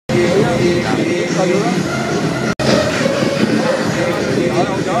Kéo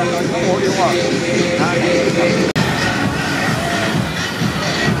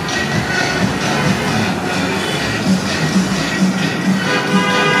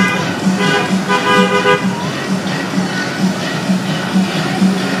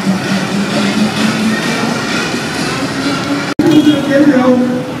điều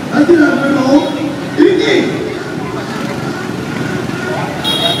đã chỉ là 11 Yến Nhi.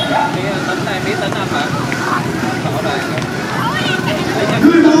 Tính này biết tính anh hả? Rõ ràng.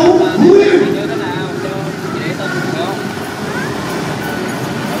 11 Phú Yên. Như thế nào? Dễ tin không?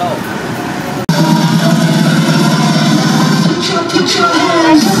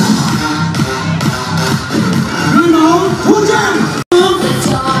 Hello. Thu Trang.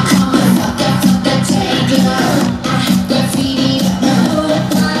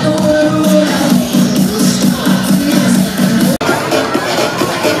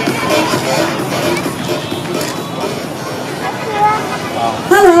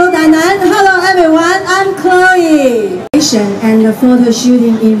 Hello, Da Nang. Hello, everyone. I'm Chloe. And the photo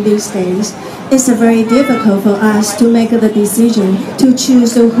shooting in these days, it's very difficult for us to make the decision to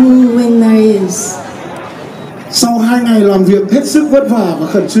choose who winner is. Sau 2 ngày làm việc hết sức vất vả và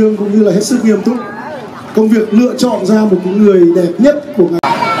khẩn trương cũng như là hết sức nghiêm túc, công việc lựa chọn ra một cái người đẹp nhất của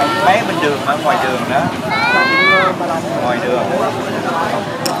ngày. Bé bên đường ở ngoài đường đó. Ngoài đường.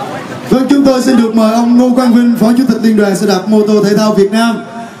 Vâng, chúng tôi xin được mời ông Ngô Quang Vinh, Phó Chủ tịch Liên đoàn Xe đạp mô tô thể thao Việt Nam.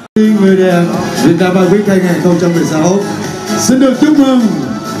 Người đẹp Việt Nam Ba Quyết 2016 xin được chúc mừng.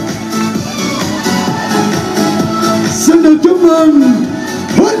 Xin được chúc mừng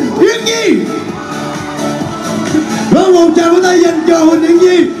Huỳnh Yến Nhi. Vâng, một tràng vỗ tay dành cho Huỳnh Yến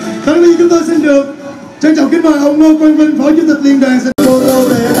Nhi. Tất nhiên chúng tôi xin được trân trọng kính mời ông Ngô Quang Vinh, Phó Chủ tịch Liên đoàn Xe đạp mô tô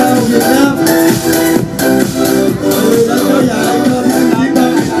thể thao Việt Nam. Người đã trao giải cho những chiến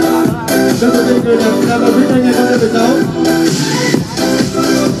thắng cho cuộc thi người đẹp Việt Nam Ba Quyết 2016.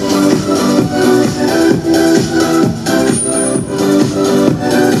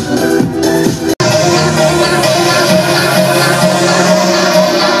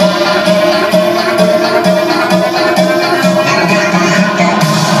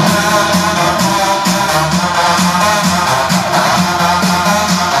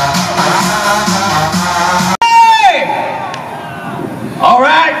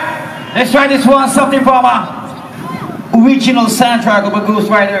 Let's try this one, something from a original soundtrack of a Ghost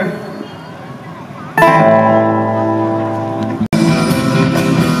Rider.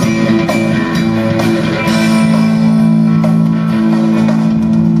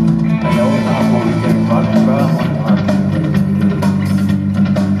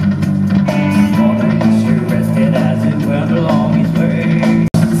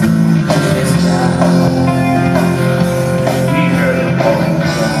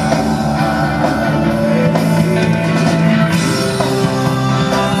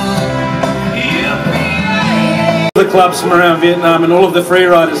 Clubs from around Vietnam and all of the free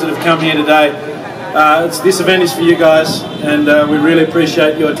riders that have come here today. This event is for you guys and we really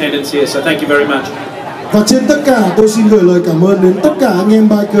appreciate your attendance here, so thank you very much. Và trên tất cả tôi xin gửi lời cảm ơn đến tất cả anh em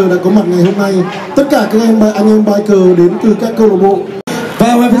biker đã có mặt ngày hôm nay, tất cả các anh em biker đến từ các câu lạc bộ.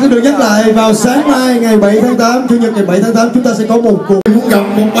 Và mình sẽ được nhắc lại vào sáng mai ngày 7 tháng 8, Chủ nhật ngày 7 tháng 8 chúng ta sẽ có một cuộc muốn gặp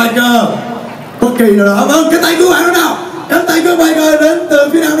một biker bất kỳ nào đó. Vâng, cái tay của bạn đó nào? Cái tay của biker đến từ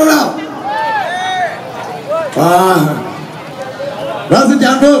phía nam đâu nào? Đó, xin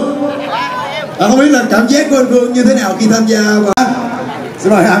chào anh Phương. Không biết là cảm giác của anh Phương như thế nào khi tham gia vào...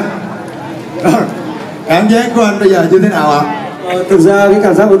 Xin mời anh. Rồi, cảm giác của anh bây giờ như thế nào ạ? Thực ra cái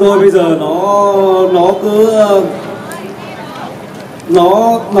cảm giác của tôi bây giờ nó cứ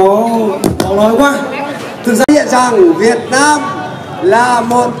nó nói quá. Thực ra hiện rằng Việt Nam là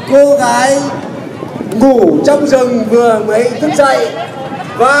một cô gái ngủ trong rừng vừa mới thức dậy.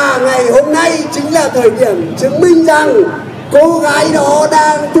 Và ngày hôm nay chính là thời điểm chứng minh rằng cô gái đó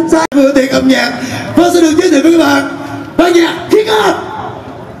đang thức dậy. Bữa tiệc âm nhạc và sẽ được giới thiệu với các bạn ban nhạc Kick Off.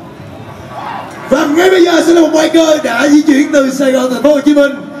 Và ngay bây giờ sẽ là một biker đã di chuyển từ Sài Gòn, thành phố Hồ Chí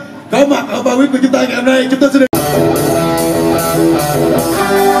Minh có mặt ở Ba Quyết của chúng ta ngày hôm nay. Chúng ta sẽ được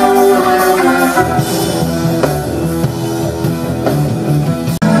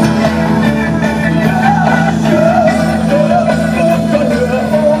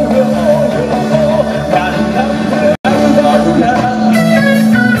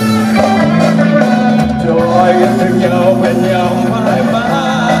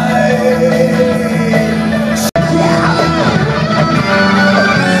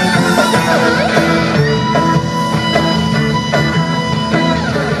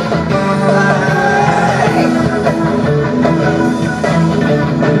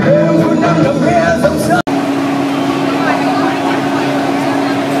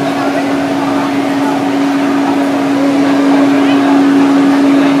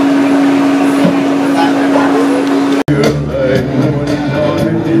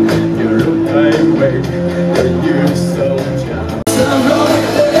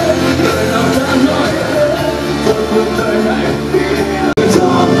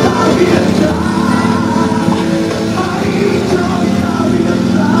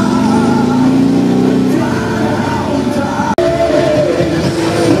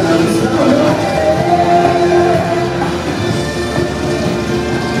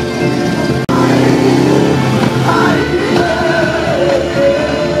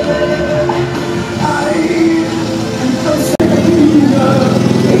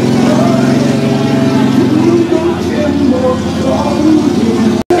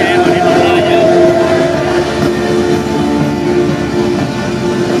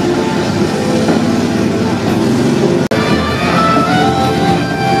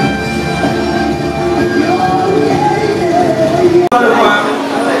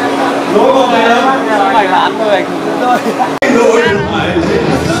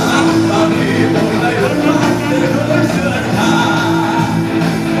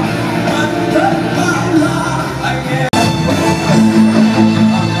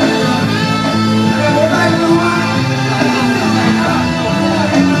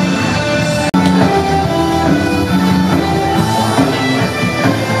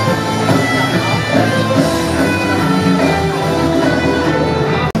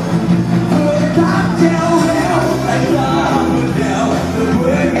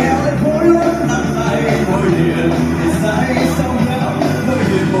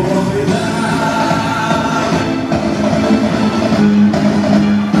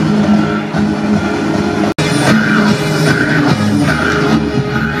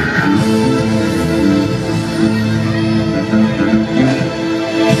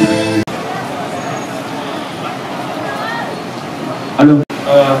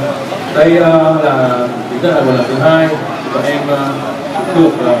Đây là chúng ta là một lần thứ hai và em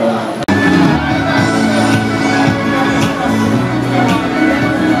được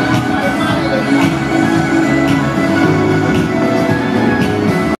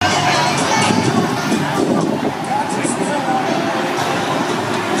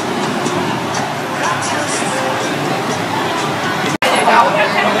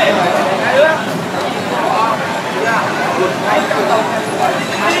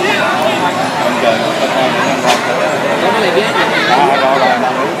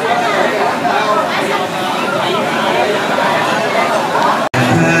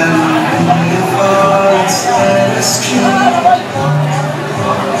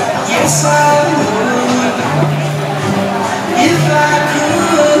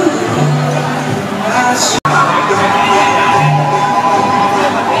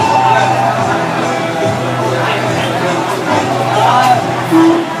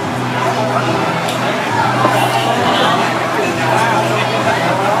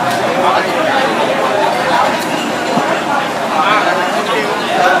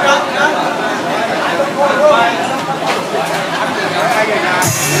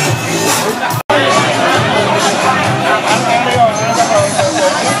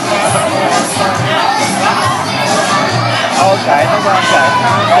kệ nó qua,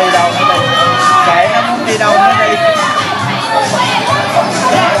 kệ đi đâu nó đi, kệ nó muốn đi đâu nó đi.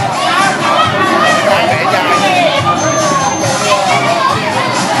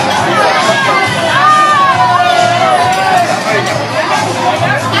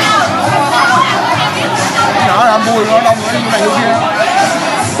 Nhỏ làm vui nó đông nữa, như này như kia.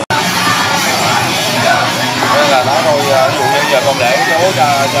 Nên là đó thôi, ví dụ như giờ con để số cho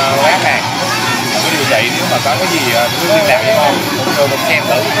quán hàng cái điều trị, nếu mà có cái gì cứ liên lạc với con, rồi mình xem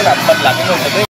thử, tức là mình là cái người trực tiếp